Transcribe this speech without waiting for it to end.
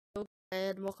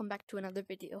And welcome back to another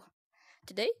video.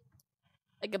 Today,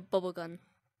 I got bubble gun.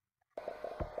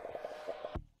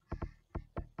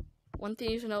 One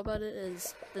thing you should know about it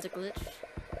is there's a glitch.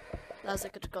 Allows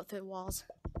it to go through walls.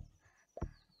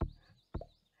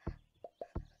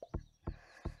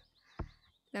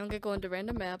 Now I'm gonna go into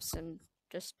random maps and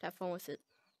just have fun with it.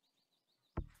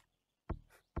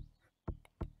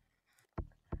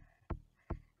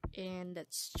 And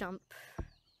let's jump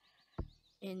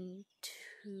into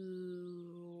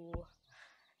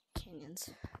canyons.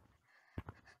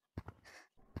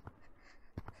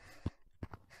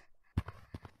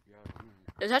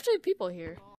 There's actually people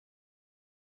here.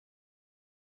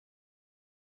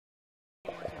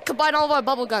 Combine all of our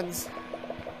bubble guns.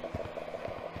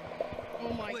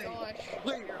 Oh my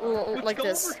gosh. Like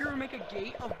Let's this. go over here and make a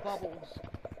gate of bubbles.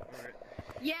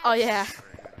 Yes. Oh yeah.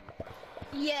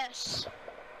 Yes.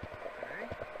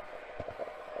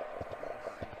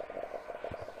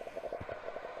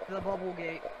 The bubble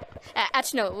gate.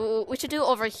 Actually, no. We should do it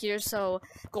over here. So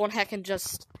go on heck and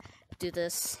just do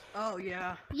this. Oh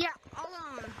yeah. Yeah. Hold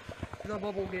on. The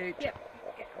bubble gate. Yeah.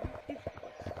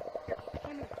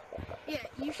 Yeah.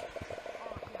 You should.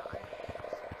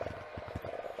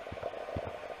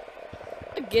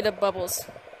 Get up, bubbles.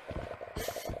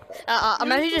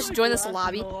 I'm actually just join this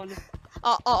lobby.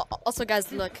 Also,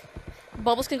 guys, look.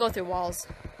 Bubbles can go through walls.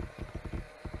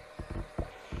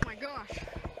 Oh my gosh.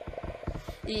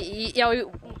 Yeah,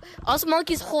 us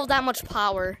monkeys hold that much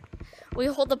power. We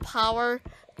hold the power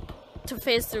to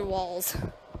phase through walls.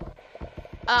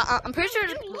 I'm pretty sure.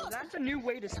 That's a new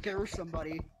way to scare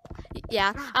somebody.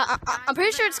 Yeah, I'm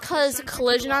pretty sure it's because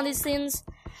collision on these things.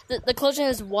 The collision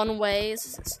is one way,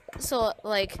 so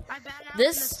like I've been out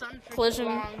this in the sun for collision.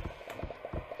 too long.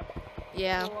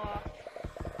 Yeah,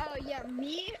 Oh yeah,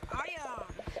 me.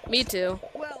 me too.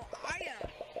 Well,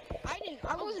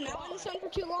 I wasn't out in the sun for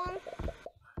too long,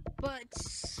 but.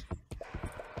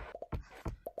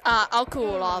 I'll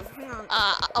cool off. Hang on.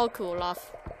 I'll cool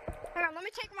off. Hang on. Let me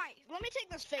take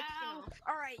this fake skin off.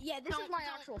 All right. Yeah, this is my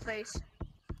actual face.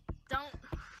 Don't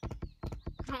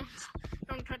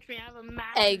touch me. I have a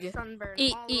massive Egg. sunburn.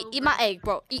 Eat all eat over. my egg,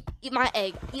 bro. Eat my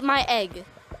egg. Eat my egg.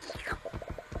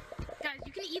 Guys,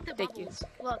 you can eat the Thank you. bubbles.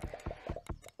 Look.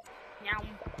 Yum.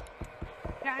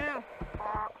 Yeah, I know.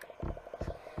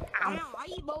 I know. I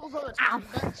eat bubbles all the time.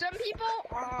 But some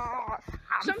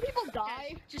people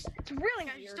die. Just it's really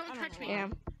Guys, weird. don't touch me. Yeah.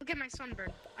 Look at my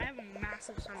sunburn. I have a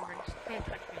massive sunburn. Just don't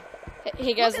touch me.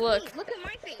 Hey guys, at look. me. Look at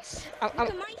my face. I'm- Look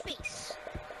at my face.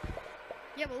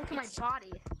 Yeah, but look at my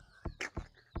body.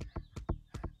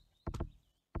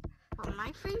 On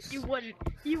my face? You wouldn't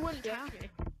touch me.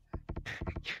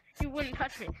 You wouldn't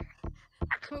touch me.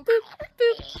 Boop,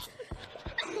 boop.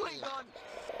 Oh my god.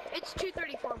 It's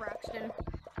 2:34, Braxton.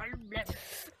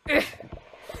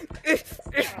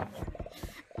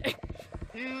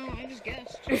 I just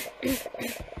guessed.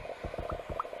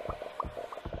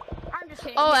 I'm just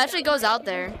kidding. Oh, it Yeah, actually goes out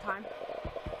there. time.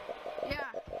 Yeah.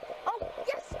 Oh,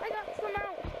 yes, I got some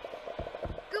out.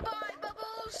 Goodbye,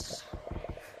 Bubbles.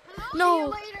 Hello, No. See you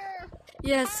later.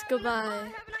 Yes, Bye, goodbye.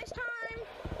 Have a nice time.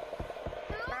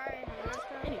 Bye, have a nice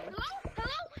time.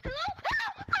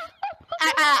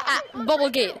 Hello. Bubble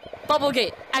gate. Bubble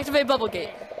gate. Activate bubble gate.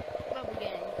 Bubble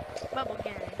gang. Bubble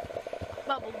gang.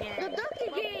 Bubble gang. The Ducky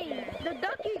Bubble Gang. gang. The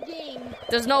Ducky Gang.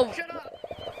 There's no. Shut up.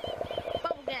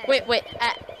 Bubble gang. Wait.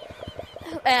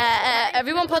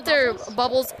 Everyone put their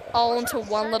bubbles all into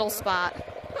one little spot.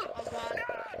 Oh god.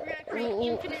 We're gonna create Ooh,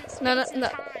 infinite space no, and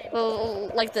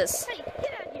time. like this. Hey, get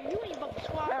out of here. You ain't bubble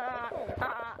squad.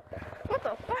 What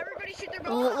the fuck? Everybody shoot their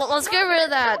bubbles. Let's get rid of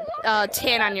that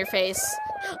tan on your face.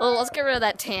 Let's get rid of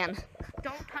that tan.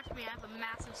 Don't touch me. I have a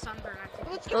massive sunburn.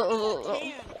 Let's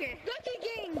Okay. Ducky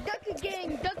Gang. Ducky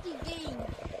Gang. Ducky Gang.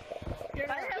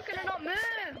 How can I not move?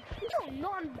 You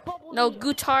non-bubble. No,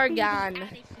 Guitar gun. Outta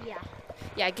here.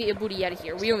 Yeah, get your booty out of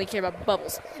here. We only care about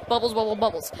bubbles. Bubbles,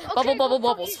 bubbles. Okay, Bubble, go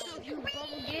bubbles. fuck yourself, You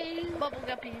bubble gang. Bubble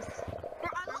guppies.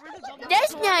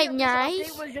 That's not nice.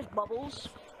 It was just bubbles.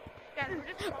 Guys, we're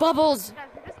just Bubbles. Guys,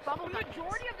 we're just bubble The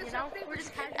majority of guppies, this you know? update We're was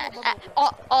just casual casual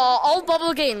bubble. bubble. All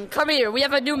bubble game. Come here. We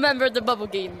have a new member of the bubble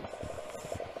game.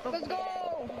 Let's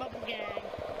go. Bubble gang.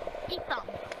 Eat them.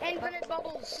 Infinite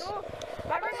bubbles.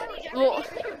 Everybody, Well-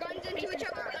 put your guns into each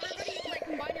other. Everybody, like,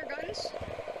 combine your guns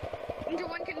into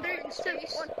one combined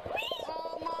space.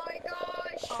 Oh my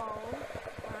gosh. Oh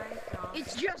my god.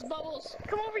 It's just bubbles.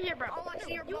 Come over here, bro. I want to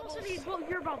see your You bubbles. also need blow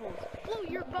your bubbles. Blow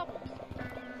your bubbles.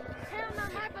 Hell no,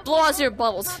 my bubbles. Blow us your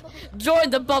bubbles. Join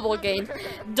the bubble game.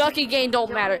 Ducky game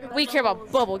don't matter. We care about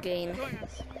bubble game. Join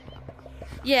us.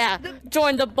 Yeah,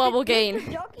 join the bubble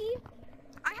game. Ducky?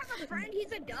 I have a friend,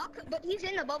 he's a duck, but he's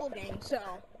in the bubble game, so.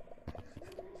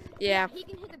 Yeah. He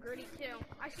can hit the gritty too.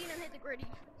 I've seen him hit the gritty.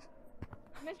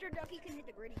 Mr. Ducky can hit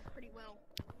the gritty pretty well.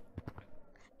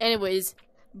 Anyways,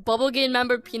 Bubblegame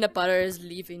member Peanut Butter is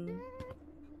leaving.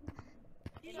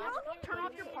 You know, turn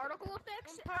off your particle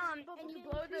effects, and you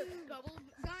blow the bubble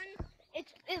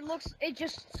gun. It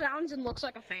just sounds and looks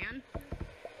like a fan.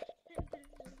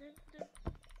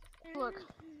 Look.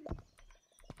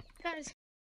 Guys,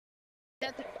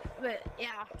 But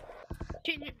yeah.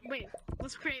 wait,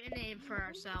 let's create a name for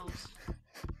ourselves.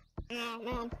 Oh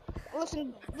man.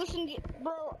 Listen,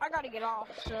 bro, I gotta get off,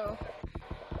 so.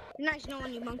 Nice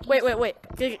knowing you, monkeys. Wait.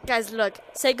 Guys, look.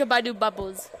 Say goodbye to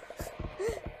Bubbles.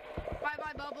 Bye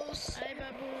bye, Bubbles. Hey,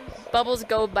 Bubbles. Bubbles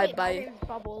go Wait, my bye-bye. name's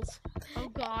Bubbles. Oh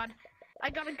God, I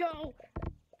gotta go.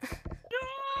 No!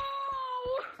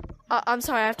 I'm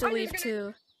sorry, I have to I'm leave just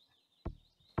too.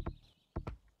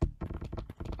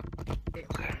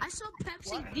 I saw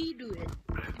Pepsi D do it.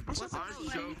 I saw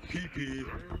Pepsi D. PP.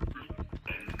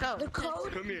 Go. The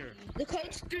code, Come here. the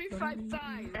code's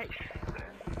 355.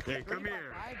 Hey, come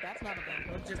here. That's not a bad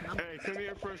code, just number. Hey, come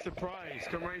here for a surprise.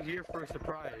 Come right here for a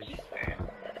surprise.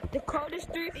 The code is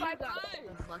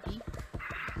 355. Lucky.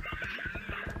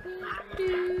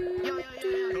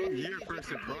 Come here for a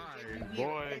surprise,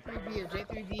 boy.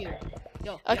 J3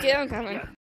 Yo. Okay, I'm coming.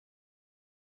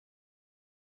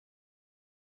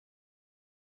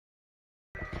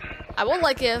 I would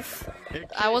like if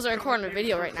I wasn't recording a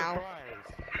video right now.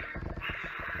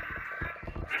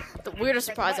 The weirdest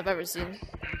surprise I've ever seen.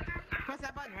 Press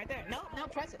that button right there. No,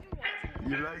 press it.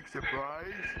 You like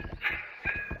surprise?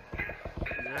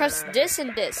 Press Yeah. this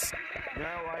and this.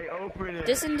 Now I open it.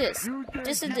 This and this. You think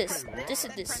This and you this. can This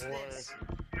and lie, this. boy.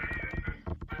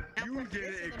 You press didn't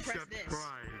this and then press accept this.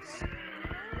 prize.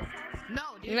 No,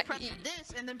 You dude, know- press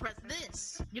this and then press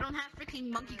this. You don't have freaking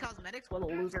Monkey Cosmetics? What a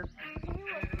loser.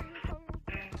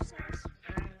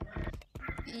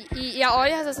 Yeah, all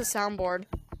he has is a soundboard.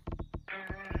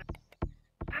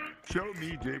 Show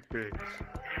me dick pics.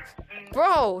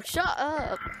 Bro, shut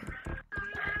up.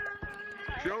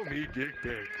 Show me dick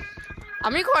pics.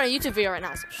 I'm recording a YouTube video right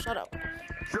now, so shut up.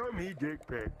 Show me dick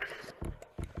pics.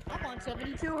 I'm on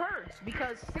 72 hertz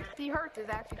because 60 hertz is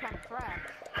actually kind of trash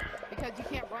because you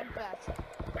can't run fast.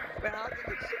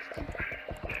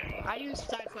 I use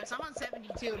side quests. I'm on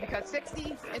 72 because 60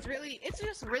 is it's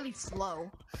just really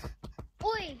slow.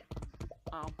 Oi!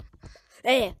 Oh.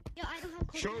 Hey, Yo, I don't have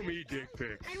Show me dick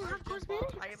pics. I don't have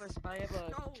cosmetics. I have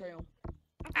a trail.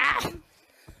 ah!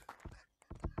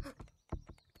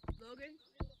 Logan?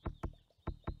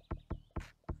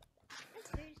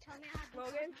 Please tell me I have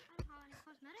Logan?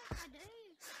 cosmetics. I do.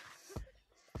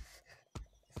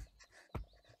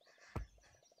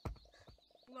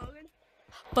 Logan?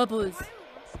 Bubbles.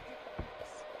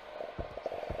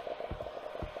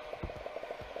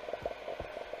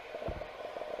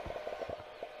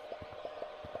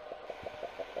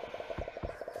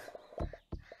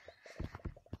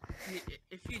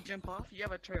 If you jump off, you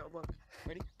have a trail. Look,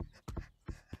 ready?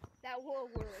 That will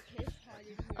work. His time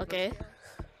is Okay.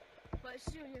 But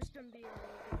soon it's gonna be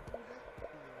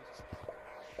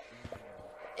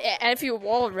Yeah, and if you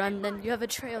wall run, then you have a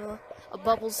trail of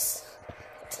bubbles.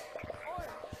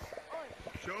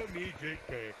 Show me dick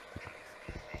pics.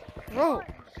 Bro,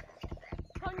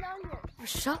 Come down here.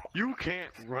 shut. You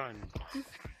can't run.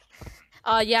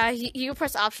 Yeah, you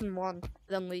press option 1,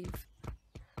 then leave.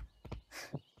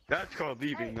 That's called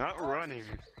leaving, not running.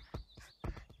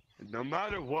 No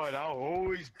matter what, I'll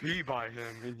always be by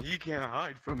him, and he can't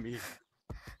hide from me.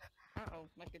 Uh-oh,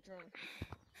 my controller.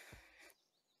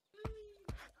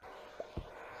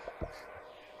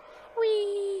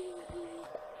 Whee!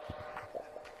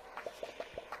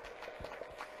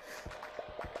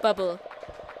 Bubble.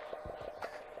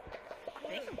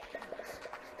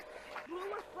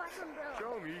 Blue with black umbrella.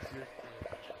 Show me dick pics.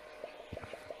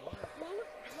 Blue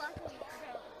with black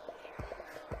umbrella.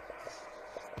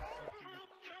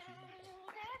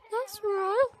 That's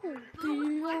right.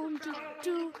 Beyond to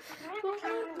do with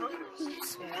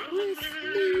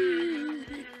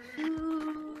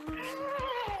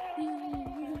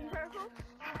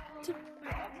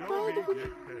Show me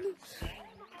dick pics.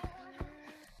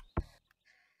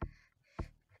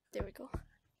 There we go.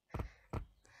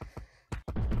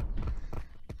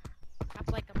 That's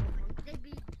like a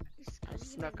I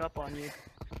snuck up on you.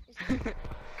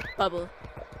 Bubble.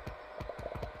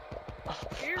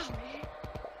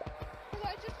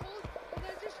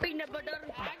 peanut butter.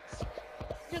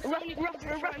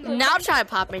 Now try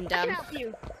popping I can them. help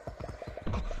you.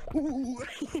 Ooh.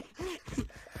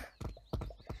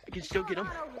 I can still get him.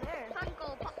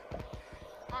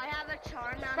 I have a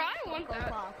charm now. want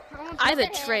that. I have a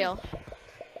trail.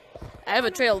 I have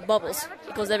a trail of bubbles.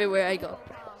 It goes everywhere I go.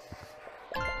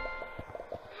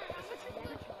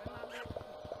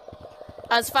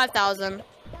 That's 5,000.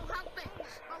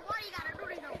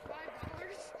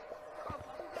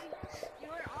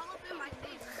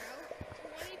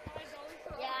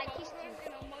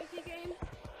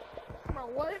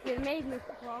 What if it made me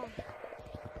wrong?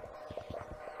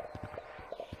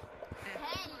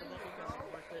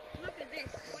 Look at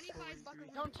this. 25 bucks.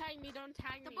 Don't tag me. Don't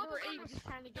tag me. We're just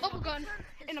trying to get Bubble gun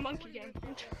in a monkey game.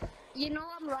 You know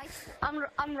I'm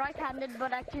right-handed,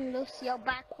 but I can Lucio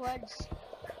backwards.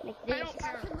 Like I this. don't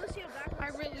care. I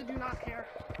really do not care.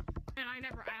 And I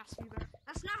never asked either.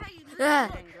 That's not how you do Ah.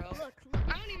 Look,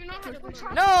 I don't even know how to do it.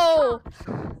 No!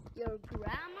 your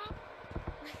grandma.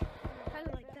 Kind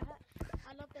of like that.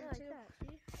 I love them too.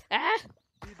 Ah!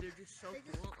 Dude, they're just so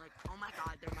cool. Like, oh my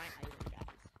god, they're my idol,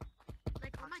 guys.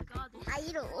 Like, oh my god,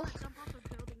 idol.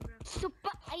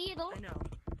 Super idol. I know.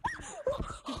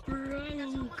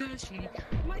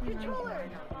 My controller.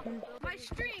 My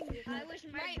string. I wish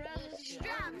my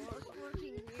strap was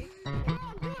working. Oh,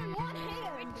 I'm doing one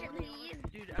hand.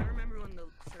 Dude, I remember when the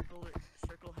circle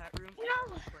hat room. No.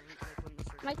 Like when the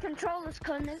circle My controller's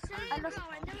couldn't. and And the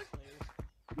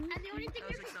only thing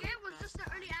you could get was just the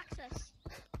early access.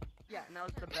 yeah, and that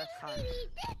was the best time.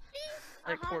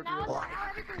 Like Now cordial.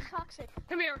 everything's toxic.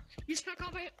 Come here. You snuck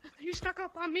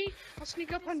up on me. I'll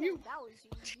sneak up on you. That was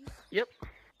easy. Yep.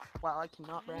 Wow, I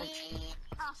cannot ranch.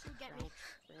 Also get me.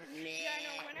 Yeah, I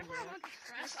know. Whenever I want to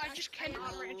stress, I just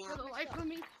cannot ranch for the life of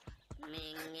me. No,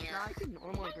 I can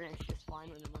normally ranch just fine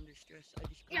when I'm under stress. I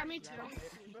just Yeah, me too.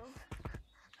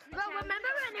 Bro, remember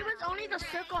when it was only the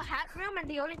circle hat room and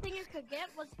the only thing you could get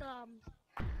was the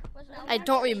I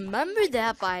don't remember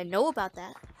that, but I know about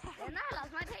that. And I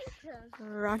lost my patience.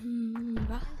 Run.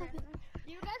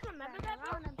 Do you guys remember that?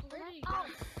 Oh,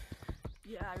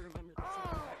 Yeah, I remember that.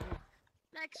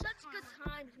 like such good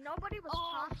times. Nobody was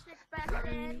toxic back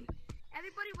then.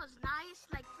 Everybody was nice.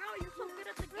 Like, bro, you're so good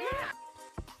at the game.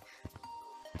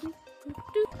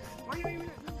 Why are you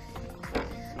even?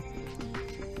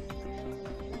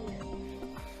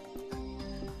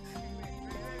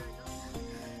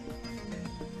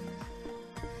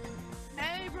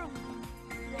 Hey, bro.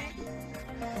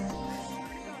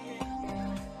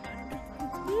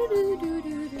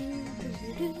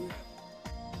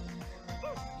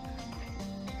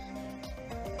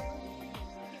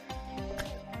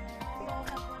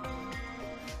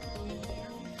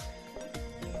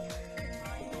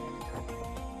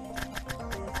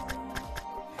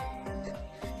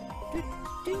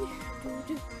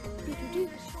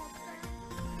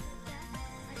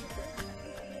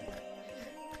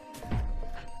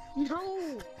 No. Bro,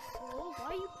 why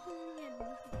are you pulling in? We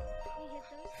hit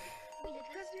this.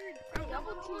 Because you're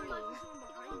double teaming.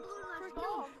 Frick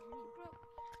off.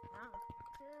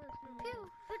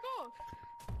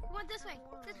 Come on, this way.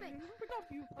 This way. Frick off,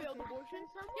 you failed abortion.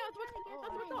 Yeah, that's what I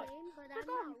thought. Frick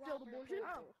off, you failed abortion.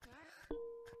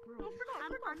 No, frick off,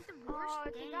 frick off. Oh,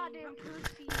 it's a goddamn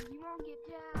pussy. You won't get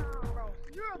down. Bro,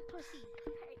 you're a pussy.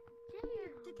 Hey,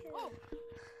 damn. Oh.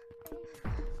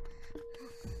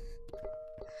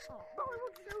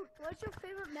 What's your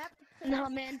favorite map to play? No,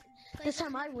 man. This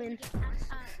time I win. I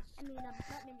mean, not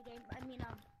mini game. I mean,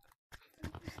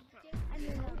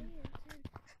 game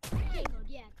mode.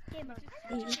 Yeah, game mode.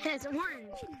 Yes,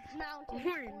 orange. Mountain.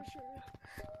 Orange.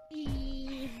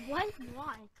 What?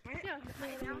 Why? Yeah,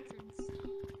 play mountains.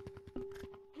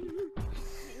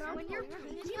 When you're dead.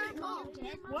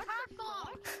 What?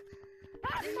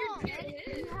 Then you're dead.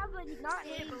 You have a not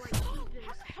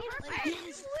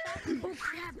Yes. Oh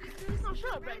crap. Oh,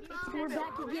 shut up, Brady. We're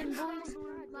back again, boys.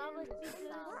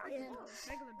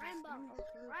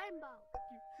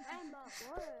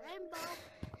 Rainbow.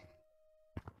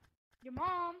 Your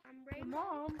mom. Your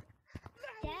mom.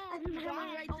 Dad. Oh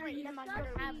wait, never mind. You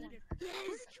don't have one.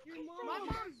 Yes. My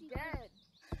mom's dead.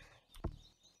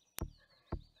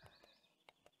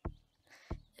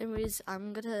 Anyways,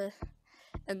 I'm gonna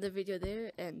end the video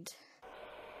there and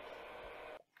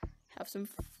have some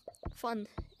fun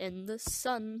in the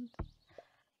sun.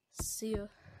 See ya.